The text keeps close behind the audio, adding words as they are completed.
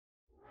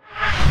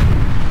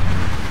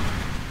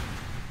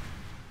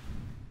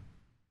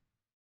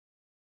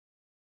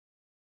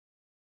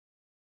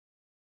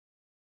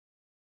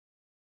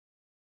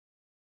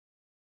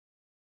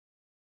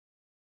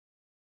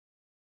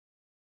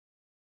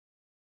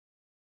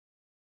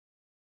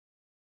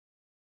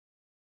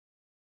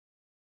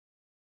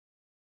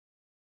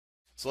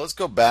So let's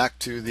go back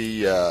to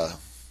the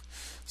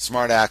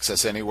Smart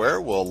Access Anywhere.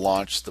 We'll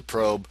launch the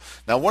probe.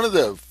 Now, one of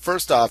the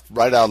first off,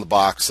 right out of the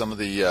box, some of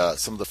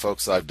the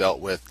folks that I've dealt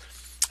with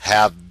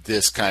have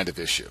this kind of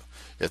issue.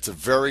 It's a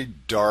very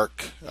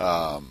dark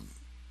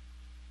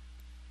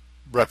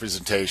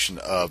representation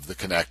of the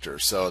connector,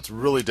 so it's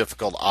really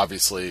difficult.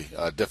 Obviously,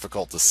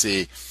 difficult to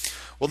see.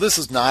 Well, this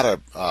is not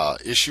a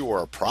issue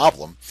or a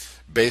problem.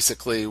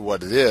 Basically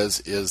what it is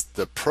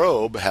the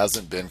probe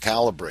hasn't been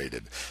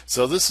calibrated.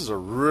 So this is a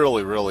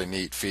really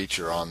neat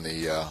feature on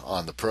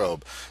the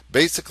probe.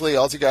 Basically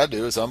all you got to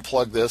do is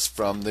unplug this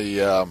from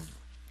the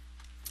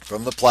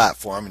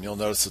platform, and you'll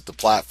notice that the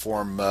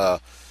platform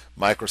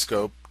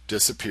microscope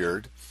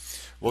disappeared.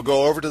 We'll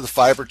go over to the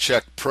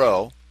FiberCheck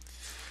Pro,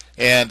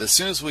 and as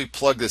soon as we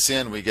plug this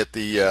in, we get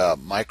the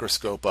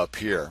microscope up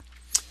here.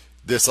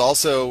 This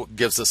also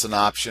gives us an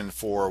option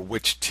for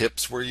which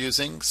tips we're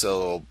using,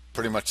 so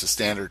pretty much the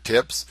standard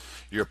tips.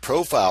 Your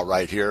profile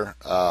right here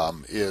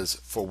is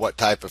for what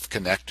type of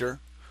connector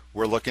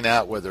we're looking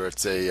at, whether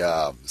it's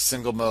a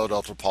single mode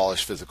ultra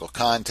polished physical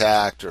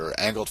contact or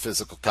angled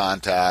physical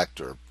contact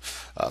or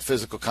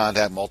physical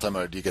contact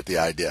multi-mode. You get the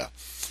idea.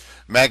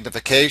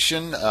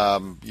 Magnification,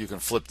 you can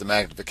flip the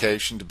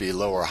magnification to be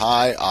low or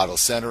high, auto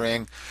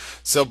centering.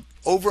 So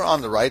over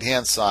on the right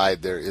hand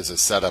side there is a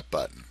setup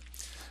button.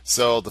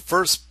 So the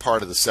first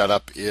part of the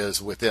setup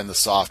is within the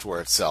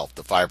software itself,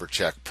 the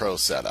FiberCheck Pro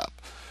setup.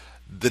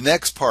 The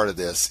next part of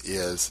this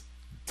is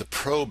the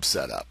probe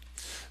setup.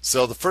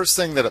 So the first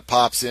thing that it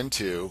pops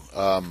into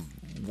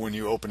when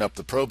you open up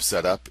the probe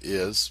setup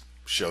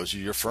shows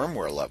you your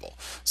firmware level.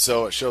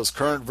 So it shows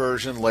current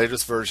version,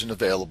 latest version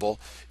available.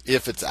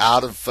 If it's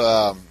out of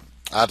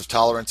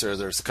tolerance or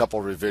there's a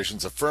couple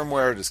revisions of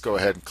firmware, just go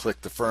ahead and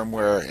click the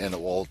firmware and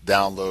it will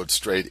download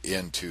straight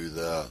into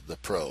the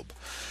probe.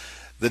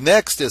 The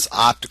next is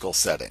optical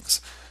settings.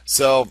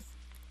 So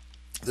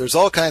there's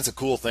all kinds of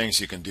cool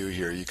things you can do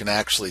here. You can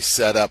actually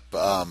set up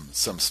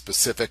some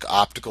specific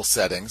optical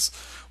settings.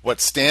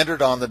 What's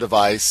standard on the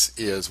device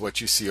is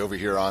what you see over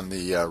here on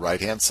the right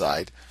hand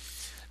side.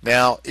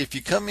 Now if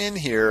you come in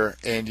here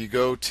and you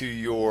go to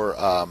your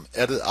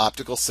edit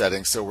optical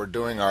settings, so we're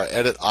doing our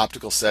edit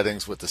optical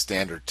settings with the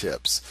standard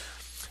tips.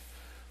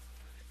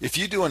 If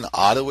you do an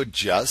auto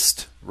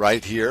adjust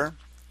right here,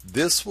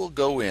 this will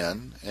go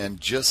in and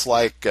just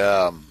like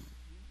a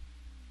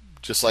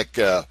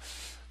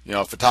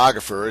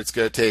photographer, it's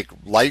going to take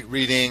light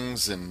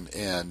readings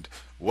and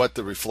what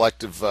the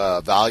reflective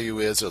value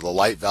is or the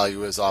light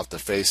value is off the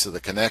face of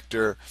the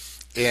connector,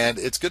 and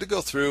it's going to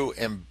go through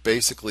and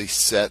basically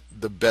set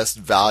the best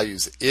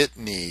values it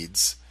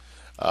needs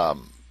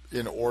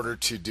in order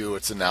to do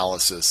its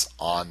analysis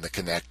on the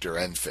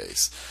connector end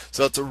face.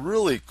 So it's a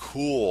really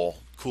cool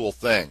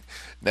thing.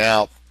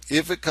 Now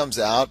if it comes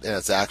out and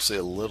it's actually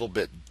a little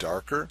bit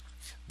darker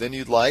than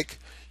you'd like,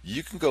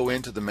 you can go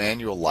into the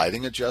manual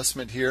lighting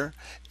adjustment here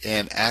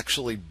and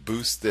actually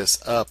boost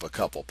this up a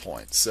couple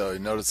points. So you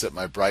notice that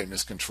my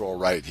brightness control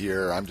right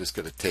here, I'm just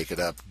going to take it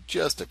up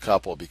just a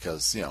couple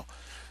because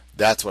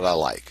that's what I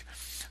like.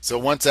 So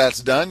once that's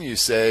done, you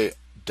say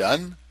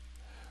done,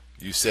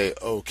 you say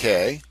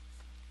OK,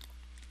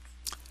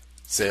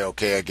 say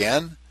OK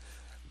again.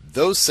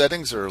 Those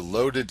settings are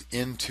loaded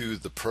into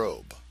the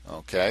probe.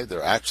 Okay,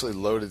 they're actually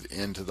loaded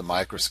into the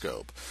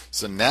microscope.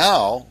 So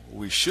now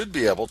we should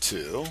be able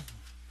to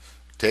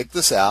take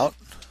this out,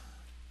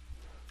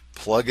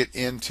 plug it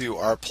into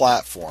our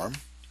platform,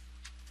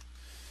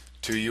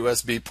 2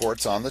 USB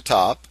ports on the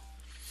top.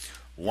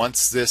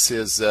 Once this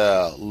is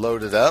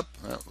loaded up,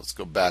 let's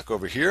go back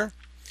over here.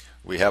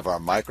 We have our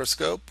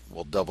microscope.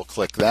 We'll double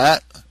click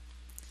that.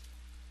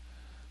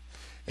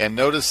 And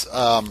notice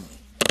a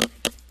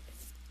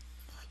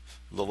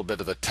little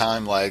bit of a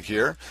time lag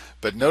here,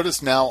 but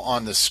notice now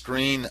on the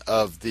screen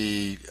of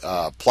the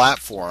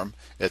platform,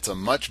 it's a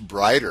much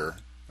brighter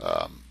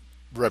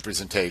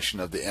representation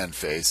of the end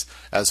face,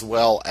 as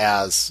well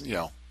as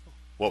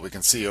what we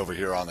can see over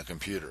here on the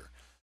computer.